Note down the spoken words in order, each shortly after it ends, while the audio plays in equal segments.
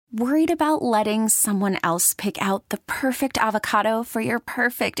Worried about letting someone else pick out the perfect avocado for your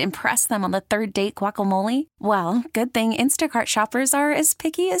perfect impress them on the third date guacamole? Well, good thing Instacart shoppers are as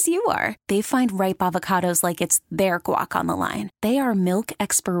picky as you are. They find ripe avocados like it's their guac on the line. They are milk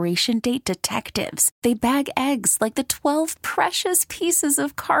expiration date detectives. They bag eggs like the 12 precious pieces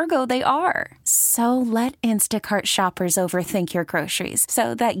of cargo they are. So let Instacart shoppers overthink your groceries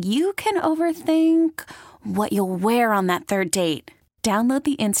so that you can overthink what you'll wear on that third date. Download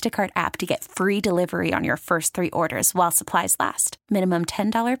the Instacart app to get free delivery on your first 3 orders while supplies last. Minimum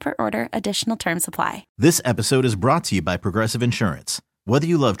 $10 per order. Additional terms apply. This episode is brought to you by Progressive Insurance. Whether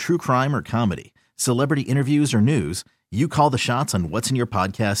you love true crime or comedy, celebrity interviews or news, you call the shots on what's in your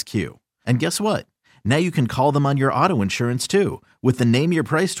podcast queue. And guess what? Now you can call them on your auto insurance too with the Name Your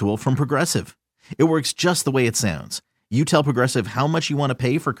Price tool from Progressive. It works just the way it sounds. You tell Progressive how much you want to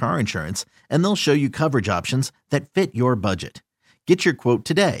pay for car insurance, and they'll show you coverage options that fit your budget. Get your quote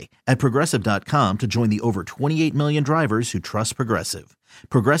today at Progressive.com to join the over 28 million drivers who trust Progressive.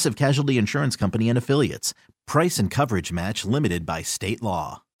 Progressive Casualty Insurance Company and Affiliates. Price and coverage match limited by state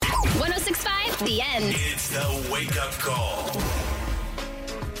law. 106.5, The End. It's the wake-up call.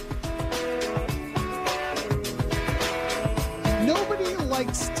 Nobody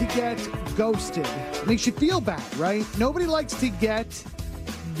likes to get ghosted. Makes you feel bad, right? Nobody likes to get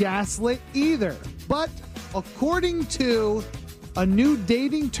gaslit either. But according to a new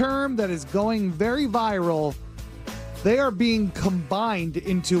dating term that is going very viral, they are being combined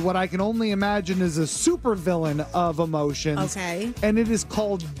into what I can only imagine is a supervillain of emotions. Okay. And it is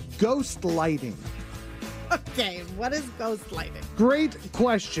called ghostlighting. Okay, what is ghostlighting? Great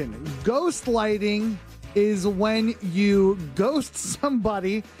question. Ghostlighting is when you ghost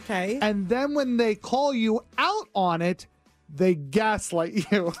somebody, Okay. and then when they call you out on it, they gaslight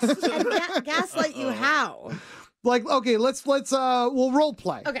you. And gaslight you how? Like, okay, we'll role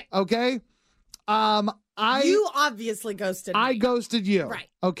play. Okay. You obviously ghosted me. I ghosted you. Right.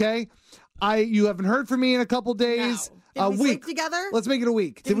 Okay. You haven't heard from me in a couple days. No. Did we week. sleep together? Let's make it a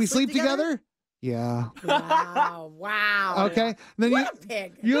week. Did we sleep together? Yeah. Wow. Okay. And then What a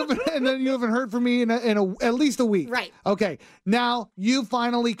pig. you haven't heard from me in at least a week. Right. Okay. Now you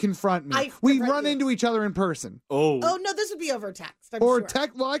finally confront me. We run into each other in person. Oh, no, this would be over text. I'm Or sure.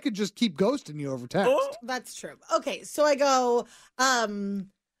 text. Well, I could just keep ghosting you over text. That's true. Okay, so I go,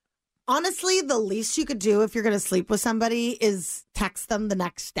 honestly, the least you could do if you're going to sleep with somebody is text them the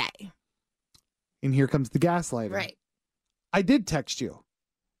next day. And here comes the gaslighting. Right. I did text you.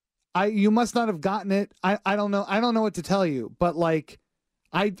 You must not have gotten it. I don't know. I don't know what to tell you, but like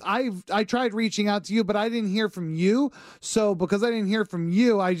I tried reaching out to you, but I didn't hear from you. So because I didn't hear from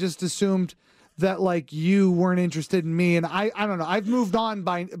you, I just assumed that like you weren't interested in me, and I don't know. I've moved on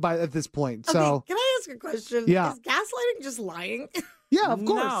by at this point. So Okay, can I ask a question? Yeah. Is gaslighting just lying? yeah, of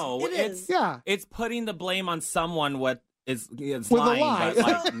course. No, It is. Yeah. it's putting the blame on someone it's With a lying, lie. but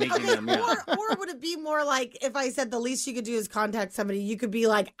like making them. Yeah. Or would it be more like if I said the least you could do is contact somebody, you could be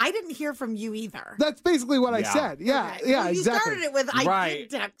like, I didn't hear from you either. That's basically what I Yeah. said. Yeah, Okay. yeah, Well, you exactly. started it with I Right. did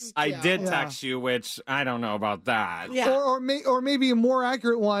text you. I did Yeah. text you, which I don't know about that. Yeah. Or maybe a more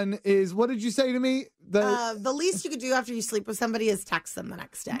accurate one is, what did you say to me? The least you could do after you sleep with somebody is text them the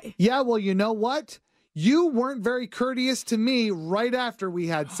next day. Yeah, well, you know what? You weren't very courteous to me right after we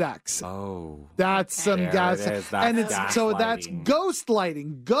had sex. Oh. That's some There gas. it is. That's And that's gaslighting.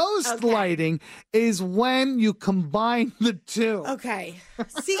 ghostlighting. Ghostlighting is when you combine the two. Okay.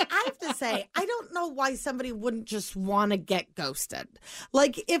 See, I have to say, I don't know why somebody wouldn't just want to get ghosted.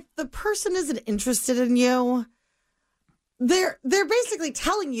 Like, if the person isn't interested in you, they're basically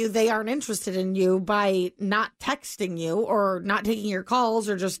telling you they aren't interested in you by not texting you or not taking your calls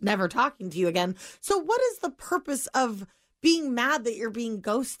or just never talking to you again. So what is the purpose of being mad that you're being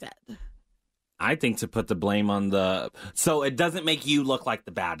ghosted? I think to put the blame on so it doesn't make you look like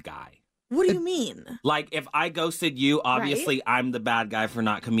the bad guy. What do you mean? Like, if I ghosted you, obviously I'm the bad guy for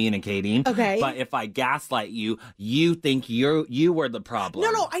not communicating. Okay. But if I gaslight you, you think you were the problem.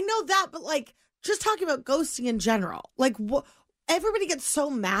 No, I know that, but like, just talking about ghosting in general. Like, everybody gets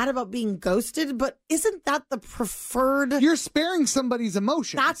so mad about being ghosted, but isn't that the preferred? You're sparing somebody's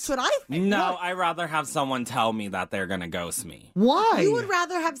emotions. That's what I think. No, I'd rather have someone tell me that they're going to ghost me. Why? You would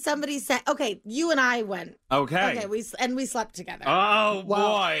rather have somebody say, okay, you and I went. Okay. Okay, we slept together. Oh,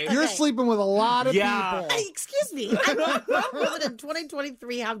 Wow. boy. You're Okay. sleeping with a lot of Yeah. people. Hey, excuse me. I'm not woman in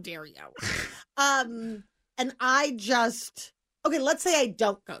 2023. How dare you? And I just, okay, let's say I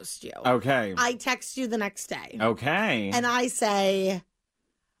don't ghost you. Okay. I text you the next day. Okay. And I say,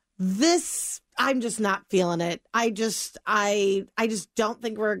 I'm just not feeling it. I just don't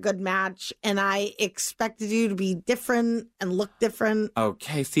think we're a good match, and I expected you to be different and look different.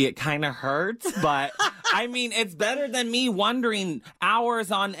 Okay, see, it kind of hurts, but I mean, it's better than me wondering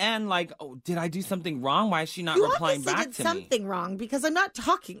hours on end, like, oh, did I do something wrong? Why is she not replying back to me? You obviously did something wrong because I'm not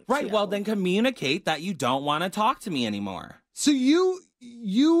talking to Right, you. well, then communicate that you don't want to talk to me anymore. So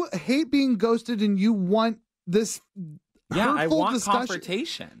you hate being ghosted and you want this I want discussion.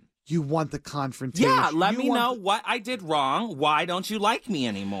 confrontation. You want the confrontation. Yeah, let me know what I did wrong. Why don't you like me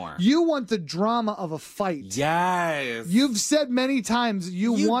anymore? You want the drama of a fight. Yes. You've said many times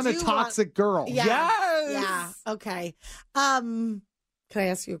you want a toxic girl. Yeah. Yes. Yeah. Okay. Can I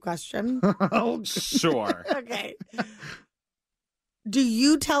ask you a question? Sure. Okay. Do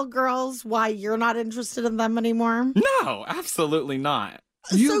you tell girls why you're not interested in them anymore? No, absolutely not.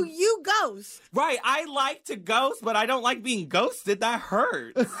 So you ghost. Right, I like to ghost, but I don't like being ghosted. That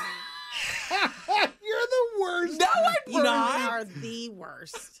hurts. You're the worst. No, I'm You not. are the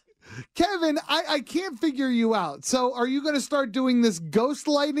worst. Kevin, I can't figure you out. So are you going to start doing this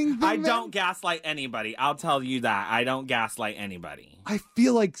ghostlighting thing? I don't gaslight anybody. I'll tell you that. I don't gaslight anybody. I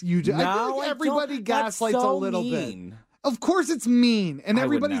feel like you do. I feel No, like I everybody don't. That's gaslights so a little mean. bit. Of course it's mean. And I would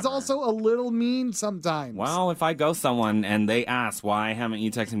everybody's never. also a little mean sometimes. Well, if I ghost someone and they ask, why haven't you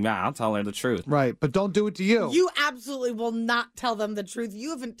texted me back? I'll tell her the truth. Right, but don't do it to you. You absolutely will not tell them the truth.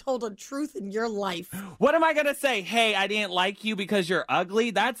 You haven't told a truth in your life. What am I going to say? Hey, I didn't like you because you're ugly?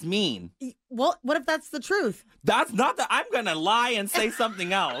 That's mean. What if that's the truth? That's not that. I'm going to lie and say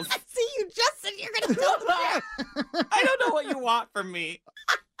something else. See, you just said you're going to tell them. I don't know what you want from me.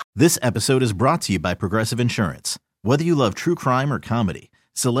 This episode is brought to you by Progressive Insurance. Whether you love true crime or comedy,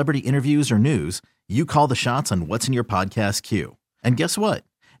 celebrity interviews or news, you call the shots on what's in your podcast queue. And guess what?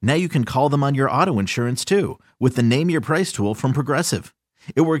 Now you can call them on your auto insurance too with the Name Your Price tool from Progressive.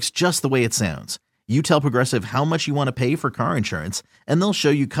 It works just the way it sounds. You tell Progressive how much you want to pay for car insurance, and they'll show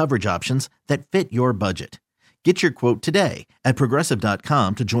you coverage options that fit your budget. Get your quote today at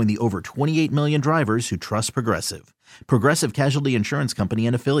Progressive.com to join the over 28 million drivers who trust Progressive. Progressive Casualty Insurance Company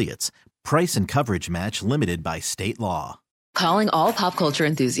and Affiliates. Price and coverage match limited by state law. Calling all pop culture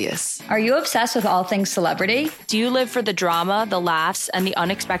enthusiasts. Are you obsessed with all things celebrity? Do you live for the drama, the laughs, and the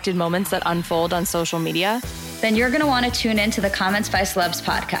unexpected moments that unfold on social media? Then you're going to want to tune in to the Comments by Celebs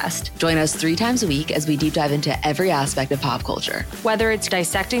podcast. Join us 3 times a week as we deep dive into every aspect of pop culture. Whether it's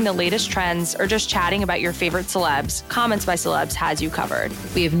dissecting the latest trends or just chatting about your favorite celebs, Comments by Celebs has you covered.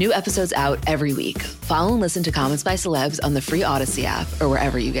 We have new episodes out every week. Follow and listen to Comments by Celebs on the free Odyssey app or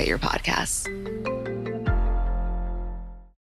wherever you get your podcasts.